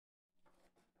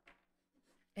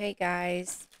Hey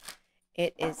guys,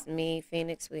 it is me,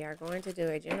 Phoenix. We are going to do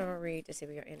a general read to see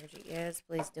what your energy is.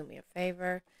 Please do me a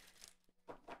favor.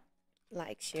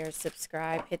 Like, share,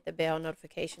 subscribe, hit the bell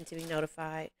notification to be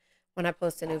notified when I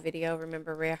post a new video.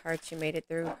 Remember, red hearts, you made it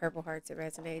through. Purple hearts, it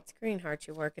resonates. Green hearts,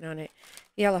 you're working on it.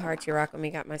 Yellow hearts, you rock with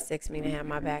me. Got my 6 mean to have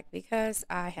my back because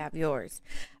I have yours.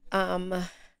 Um,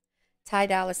 Ty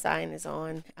Dolla Sign is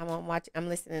on. I'm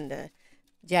listening to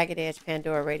Jagged Edge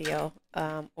Pandora Radio,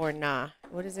 or nah.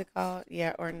 What is it called?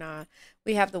 Yeah, or nah.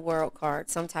 We have the world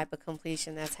card, some type of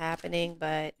completion that's happening,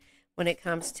 but when it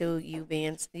comes to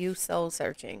you soul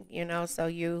searching, so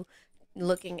you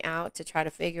looking out to try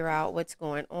to figure out what's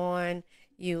going on.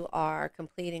 You are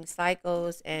completing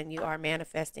cycles and you are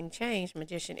manifesting change,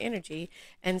 magician energy.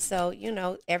 And so,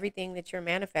 everything that you're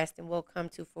manifesting will come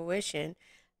to fruition.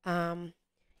 Um,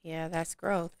 yeah, that's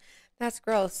growth. That's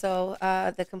growth. So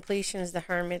the completions, the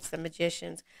hermits, the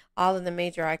magicians, all of the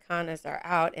major iconas are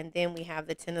out. And then we have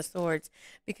the Ten of Swords.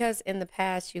 Because in the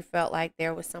past, you felt like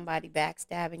there was somebody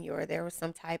backstabbing you or there was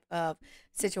some type of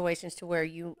situations to where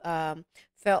you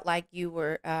felt like you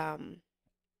were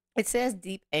it says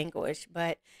deep anguish,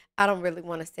 but I don't really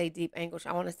want to say deep anguish.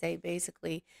 I want to say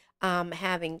basically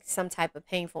having some type of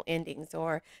painful endings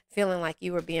or feeling like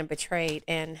you were being betrayed.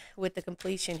 And with the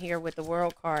completion here with the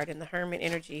world card and the hermit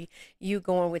energy, you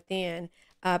going within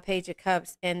Page of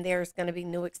Cups, and there's going to be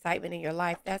new excitement in your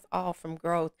life. That's all from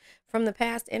growth, from the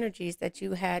past energies that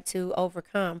you had to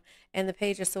overcome. And the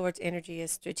Page of Swords energy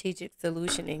is strategic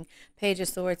solutioning. Page of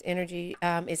Swords energy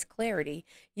is clarity.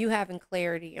 You having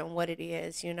clarity on what it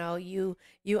is,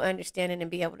 you understanding and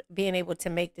being able to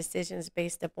make decisions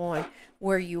based upon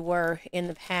where you were in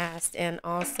the past, and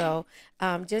also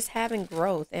just having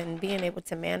growth and being able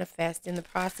to manifest in the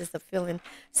process of feeling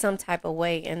some type of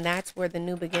way. And that's where the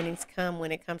new beginnings come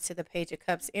when it comes to the Page of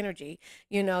Cups energy.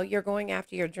 You're going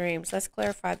after your dreams. Let's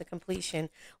clarify the completion.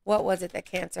 What was it that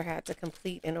Cancer had to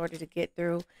complete in order to get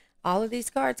through? All of these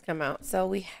cards come out. So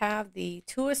we have the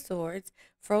Two of Swords,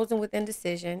 frozen with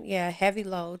indecision. Yeah, heavy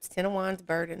loads, Ten of Wands,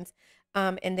 burdens.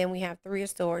 And then we have Three of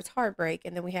Swords, heartbreak.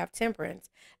 And then we have Temperance.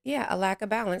 Yeah, a lack of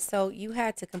balance. So you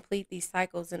had to complete these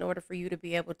cycles in order for you to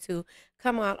be able to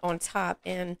come out on top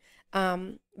and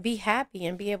be happy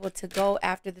and be able to go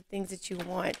after the things that you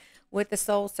want. With the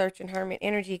soul searching hermit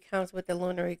energy comes with the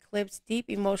lunar eclipse, deep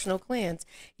emotional cleanse.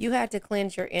 You had to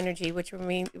cleanse your energy, which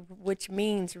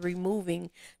means removing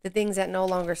the things that no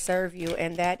longer serve you.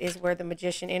 And that is where the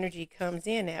magician energy comes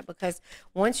in at, because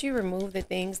once you remove the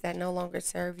things that no longer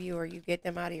serve you or you get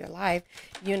them out of your life,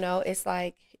 it's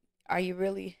like, are you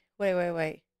really,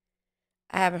 wait.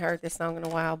 I haven't heard this song in a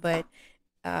while, but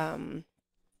um,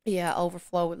 yeah,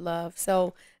 overflow with love.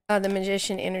 So the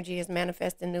magician energy is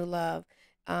manifesting new love.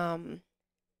 Um,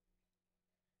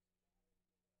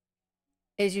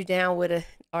 is you down with it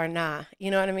or nah?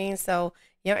 You know what I mean? So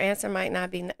your answer might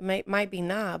not be might be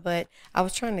nah, but I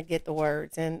was trying to get the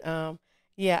words. And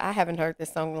yeah, I haven't heard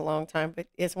this song in a long time, but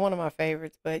it's one of my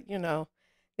favorites. But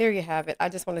there you have it. I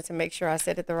just wanted to make sure I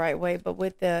said it the right way. But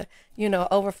with the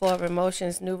overflow of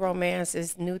emotions, new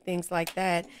romances, new things like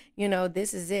that,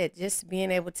 this is it. Just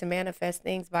being able to manifest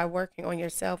things by working on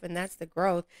yourself, and that's the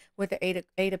growth. With the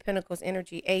Eight of Pentacles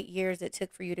energy, 8 years it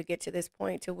took for you to get to this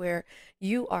point to where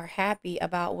you are happy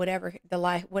about whatever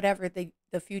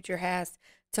the future has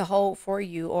to hold for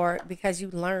you, or because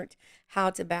you learned how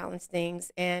to balance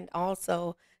things, and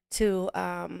also to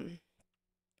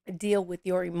deal with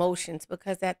your emotions.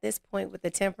 Because at this point, with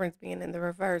the Temperance being in the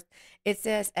reverse, it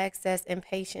says excess,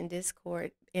 impatient,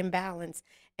 discord, imbalance,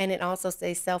 and it also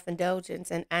says self-indulgence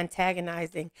and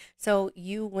antagonizing. So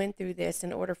you went through this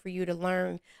in order for you to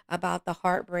learn about the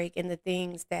heartbreak and the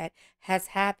things that has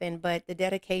happened, but the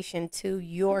dedication to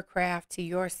your craft, to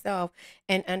yourself,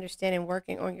 and understanding,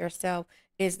 working on yourself,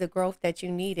 is the growth that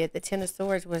you needed. The Ten of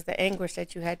Swords was the anguish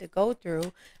that you had to go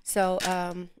through. So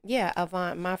yeah,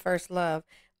 Avant, my first love.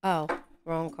 Oh,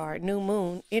 wrong card. New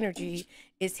moon energy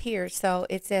is here. So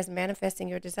it says manifesting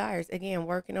your desires. Again,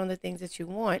 working on the things that you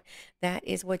want. That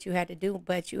is what you had to do,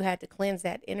 but you had to cleanse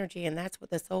that energy. And that's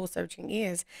what the soul searching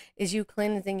is you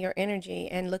cleansing your energy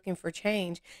and looking for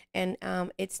change. And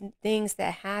it's things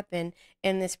that happen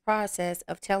in this process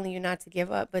of telling you not to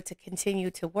give up, but to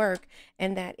continue to work.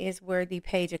 And that is where the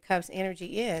Page of Cups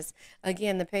energy is.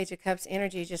 Again, the Page of Cups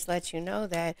energy just lets you know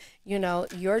that,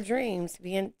 your dreams,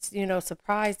 being,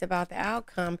 surprised about the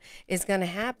outcome, is going to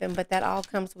happen, but that all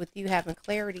comes with you having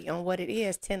clarity on what it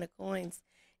is. Ten of Coins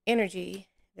energy.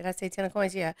 Did I say Ten of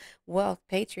Coins? Yeah. Wealth,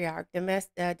 patriarch,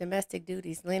 domestic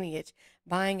duties, lineage,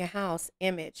 buying a house,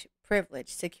 image, privilege,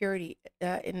 security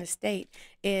in the state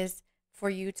is for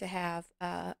you to have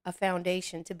a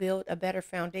foundation, to build a better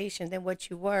foundation than what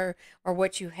you were or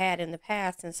what you had in the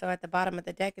past. And so at the bottom of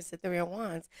the deck is the Three of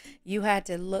Wands. You had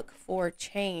to look for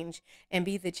change and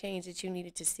be the change that you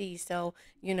needed to see. So,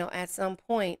 at some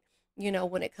point,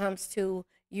 when it comes to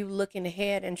you looking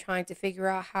ahead and trying to figure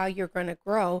out how you're going to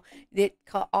grow, it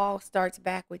all starts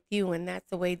back with you. And that's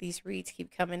the way these reads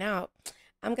keep coming out.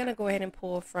 I'm going to go ahead and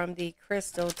pull from the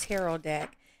Crystal Tarot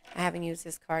deck. I haven't used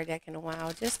this card deck in a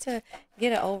while, just to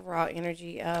get an overall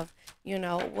energy of,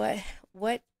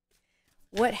 what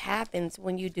what happens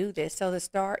when you do this. So the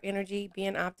star energy,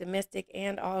 being optimistic,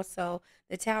 and also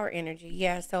the tower energy.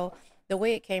 Yeah, so the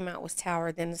way it came out was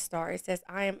tower, then the star. It says,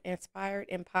 I am inspired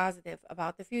and positive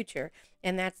about the future.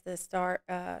 And that's the star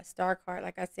card,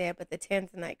 like I said, but the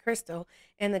tanzanite crystal.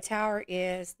 And the tower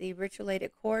is the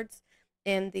ritualated quartz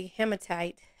and the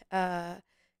hematite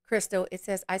crystal. It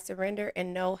says, I surrender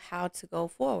and know how to go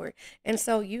forward. And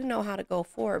so you know how to go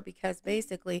forward because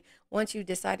basically, once you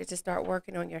decided to start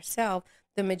working on yourself,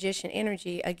 the magician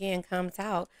energy again comes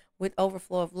out with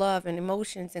overflow of love and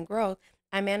emotions and growth.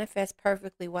 I manifest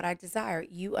perfectly what I desire.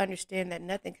 You understand that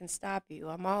nothing can stop you.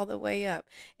 I'm all the way up.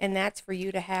 And that's for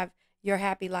you to have your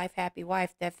happy life, happy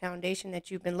wife, that foundation that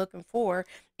you've been looking for.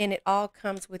 And it all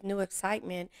comes with new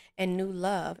excitement and new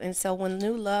love. And so when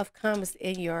new love comes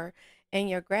in your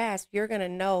grasp, you're going to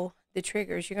know the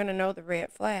triggers. You're going to know the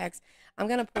red flags. I'm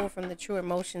going to pull from the True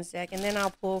Emotions deck, and then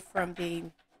I'll pull from the,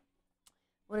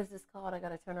 what is this called? I got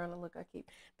to turn around and look.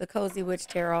 The Cozy Witch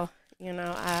Tarot.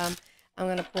 I'm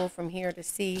going to pull from here to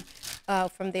see,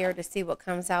 from there to see what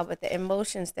comes out. But the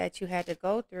emotions that you had to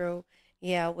go through,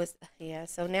 yeah.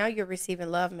 So now you're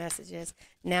receiving love messages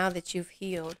now that you've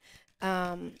healed.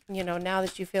 Now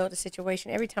that you feel the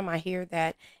situation, every time I hear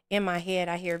that in my head,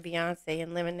 I hear Beyonce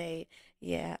and Lemonade.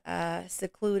 Yeah,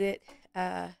 secluded,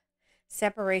 uh,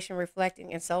 separation,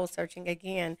 reflecting, and soul searching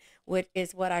again, which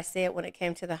is what I said when it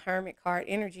came to the Hermit card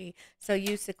energy. So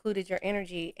you secluded your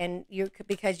energy, and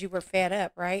because you were fed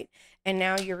up, right? And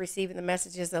now you're receiving the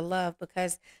messages of love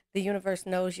because the universe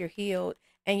knows you're healed.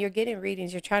 And you're getting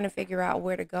readings. You're trying to figure out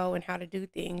where to go and how to do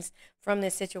things from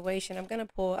this situation. I'm going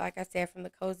to pull, like I said, from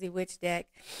the Cozy Witch deck,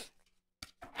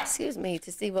 excuse me,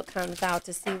 to see what comes out,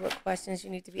 to see what questions you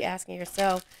need to be asking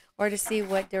yourself, or to see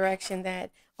what direction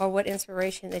that, or what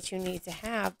inspiration that you need to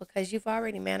have, because you've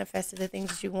already manifested the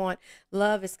things that you want.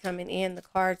 Love is coming in. The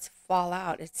cards fall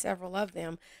out. It's several of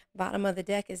them. Bottom of the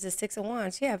deck is the Six of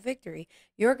Wands. Yeah, victory.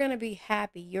 You're going to be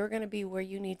happy. You're going to be where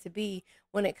you need to be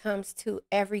when it comes to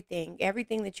everything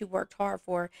that you worked hard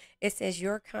for. It says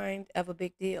you're kind of a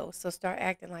big deal. So start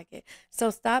acting like it.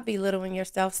 So stop belittling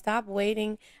yourself. Stop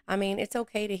waiting. I mean, it's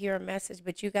okay to hear a message,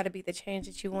 but you got to be the change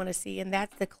that you want to see. And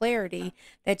that's the clarity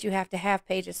that you have to have,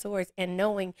 Page of Swords, and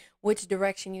knowing which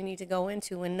direction you need to go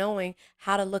into, and knowing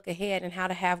how to look ahead and how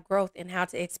to have growth and how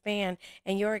to expand.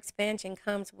 And your expansion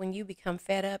comes when you become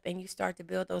fed up and you start to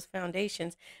build those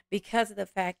foundations, because of the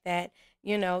fact that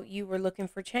you were looking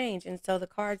for change. And so the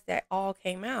cards that all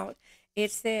came out,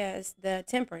 it says the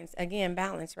Temperance, again,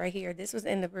 balance right here. This was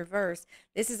in the reverse.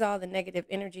 This is all the negative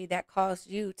energy that caused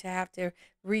you to have to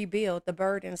rebuild, the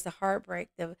burdens, the heartbreak,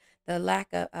 the lack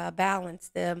of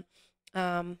balance, the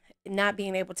not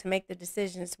being able to make the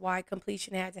decisions, why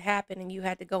completion had to happen, and you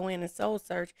had to go in and soul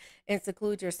search and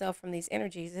seclude yourself from these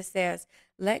energies. It says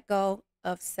let go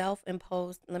of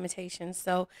self-imposed limitations.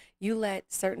 So you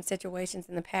let certain situations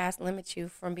in the past limit you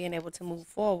from being able to move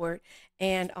forward.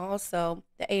 And also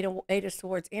the eight of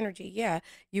swords energy. Yeah,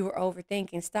 you were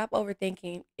overthinking. Stop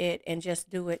overthinking it and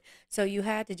just do it. So you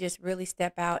had to just really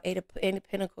step out, eight of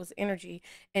pentacles energy,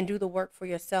 and do the work for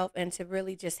yourself, and to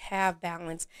really just have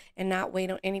balance and not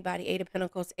wait on anybody. Eight of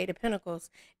pentacles, eight of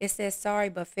pentacles. It says sorry,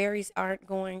 but fairies aren't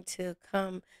going to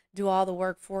come do all the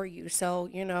work for you. So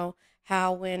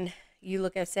how when you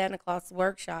look at Santa Claus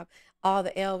workshop, all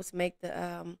the elves make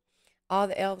the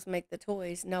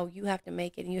toys. No, you have to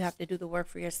make it, and you have to do the work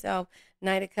for yourself.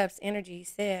 Knight of Cups energy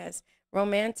says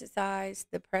romanticize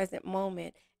the present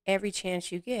moment every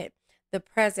chance you get. The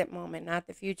present moment, not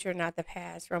the future, not the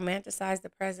past. Romanticize the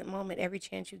present moment every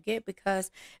chance you get,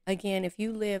 because again, if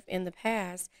you live in the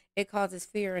past, it causes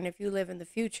fear, and if you live in the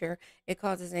future, it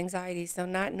causes anxiety. So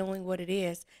not knowing what it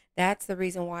is, that's the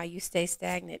reason why you stay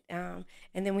stagnant. And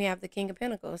then we have the King of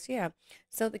Pentacles. Yeah.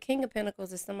 So the King of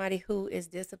Pentacles is somebody who is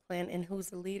disciplined and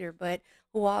who's a leader, but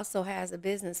who also has a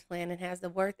business plan and has the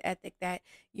work ethic that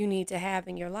you need to have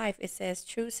in your life. It says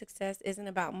true success isn't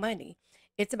about money.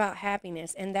 It's about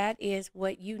happiness. And that is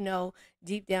what you know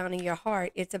deep down in your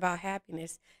heart. It's about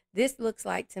happiness. This looks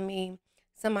like to me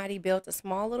somebody built a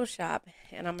small little shop,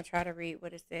 and I'm going to try to read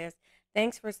what it says.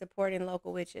 Thanks for supporting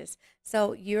local witches.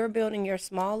 So you're building your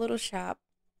small little shop,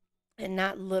 and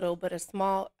not little, but a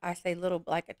small, I say little,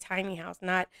 like a tiny house,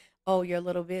 not, oh, your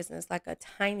little business, like a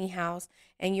tiny house,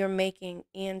 and you're making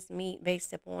ends meet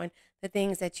based upon the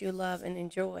things that you love and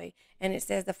enjoy. And it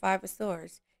says the Five of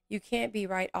Swords. You can't be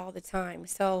right all the time.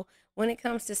 So when it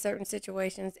comes to certain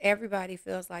situations, everybody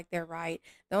feels like they're right.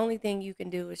 The only thing you can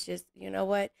do is just, you know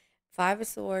what? Five of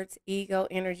Swords, ego,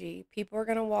 energy. People are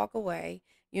going to walk away.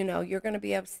 You know, you're going to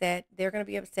be upset. They're going to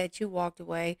be upset you walked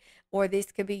away, or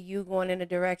this could be you going in a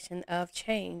direction of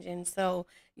change. And so,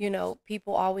 you know,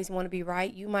 people always want to be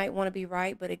right. You might want to be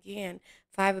right, but again,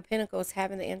 Five of Pentacles,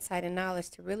 having the insight and knowledge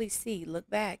to really see, look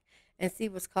back and see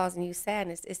what's causing you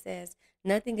sadness. It says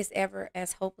nothing is ever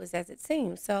as hopeless as it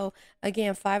seems. So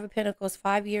again, Five of Pentacles,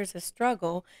 5 years of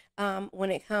struggle.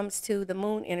 When it comes to the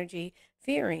moon energy,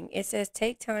 fearing, it says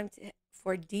take time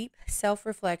for deep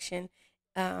self-reflection.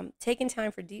 Taking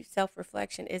time for deep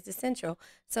self-reflection is essential.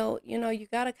 So, you know, you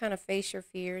got to kind of face your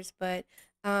fears, but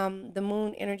the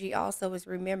moon energy also is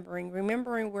remembering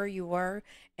where you were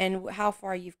and how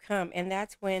far you've come. And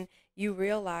that's when you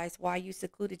realize why you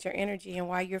secluded your energy and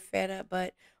why you're fed up,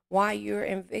 but why you're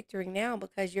in victory now,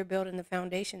 because you're building the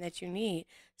foundation that you need.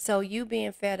 So you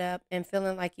being fed up and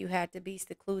feeling like you had to be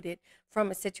secluded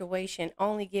from a situation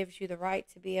only gives you the right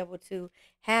to be able to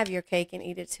have your cake and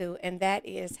eat it too. And that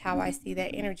is how I see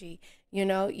that energy. You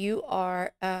know, you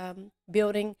are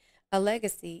building a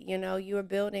legacy. You know, you are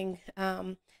building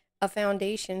a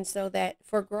foundation so that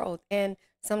for growth. And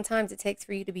sometimes it takes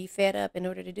for you to be fed up in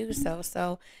order to do so.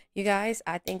 So, you guys,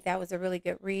 I think that was a really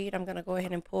good read. I'm going to go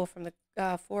ahead and pull from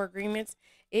the four agreements.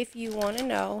 If you want to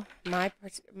know my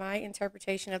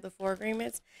interpretation of the four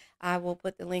agreements, I will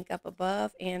put the link up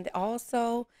above, and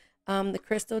also the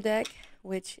crystal deck,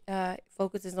 which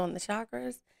focuses on the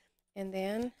chakras. And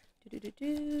then,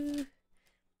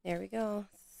 there we go.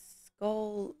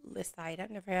 Scolicite. I've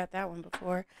never had that one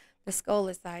before. The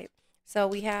scolicite. So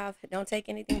we have, don't take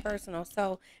anything personal.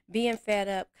 So being fed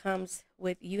up comes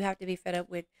with, you have to be fed up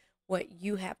with what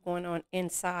you have going on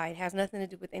inside. It has nothing to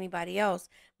do with anybody else.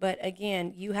 But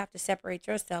again, you have to separate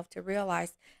yourself to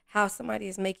realize how somebody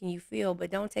is making you feel.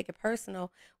 But don't take it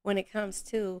personal when it comes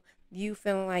to you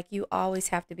feeling like you always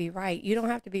have to be right. You don't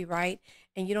have to be right,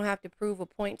 and you don't have to prove a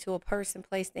point to a person,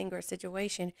 place, thing, or a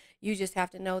situation. You just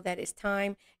have to know that it's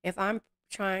time. If I'm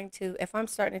starting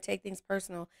to take things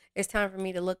personal, it's time for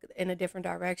me to look in a different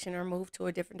direction or move to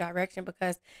a different direction,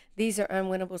 because these are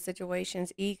unwinnable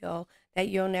situations, ego, that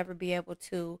you'll never be able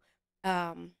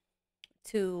um,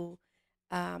 to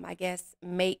I guess,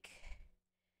 make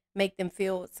them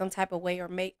feel some type of way, or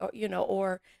make, or you know,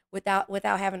 or without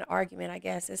having an argument. I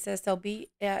guess it says, so be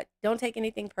don't take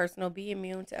anything personal, be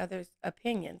immune to others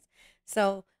opinions.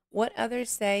 So what others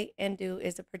say and do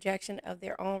is a projection of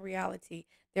their own reality,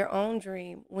 their own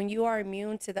dream. When you are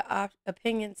immune to the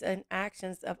opinions and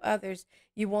actions of others,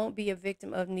 you won't be a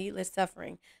victim of needless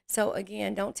suffering. So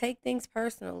again, don't take things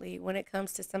personally when it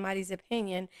comes to somebody's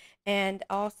opinion, and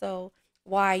also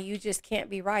why you just can't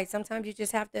be right. Sometimes you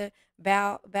just have to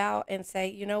bow and say,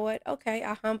 you know what? Okay,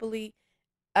 I humbly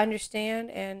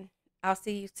understand, and I'll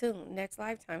see you soon, next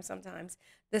lifetime. Sometimes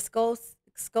the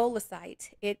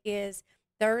scolicite, it is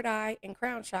third eye and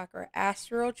crown chakra,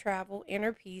 astral travel,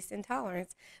 inner peace, and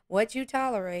tolerance. What you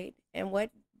tolerate and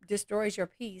what destroys your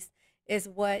peace is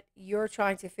what you're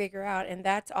trying to figure out, and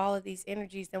that's all of these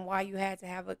energies and why you had to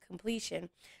have a completion.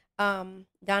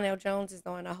 Donnell Jones is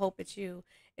on I Hope It's You.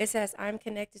 It says, I'm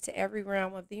connected to every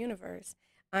realm of the universe.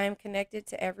 I am connected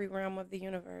to every realm of the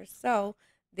universe. So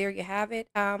there you have it.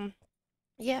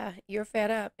 Yeah, you're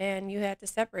fed up and you had to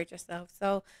separate yourself.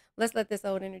 So let's let this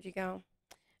old energy go.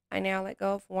 I now let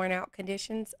go of worn out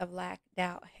conditions of lack,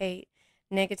 doubt, hate,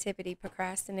 negativity,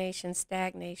 procrastination,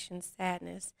 stagnation,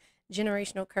 sadness,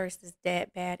 generational curses,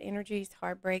 debt, bad energies,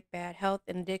 heartbreak, bad health,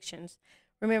 and addictions.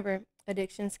 Remember,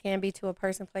 addictions can be to a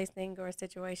person, place, thing, or a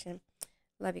situation.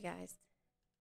 Love you guys.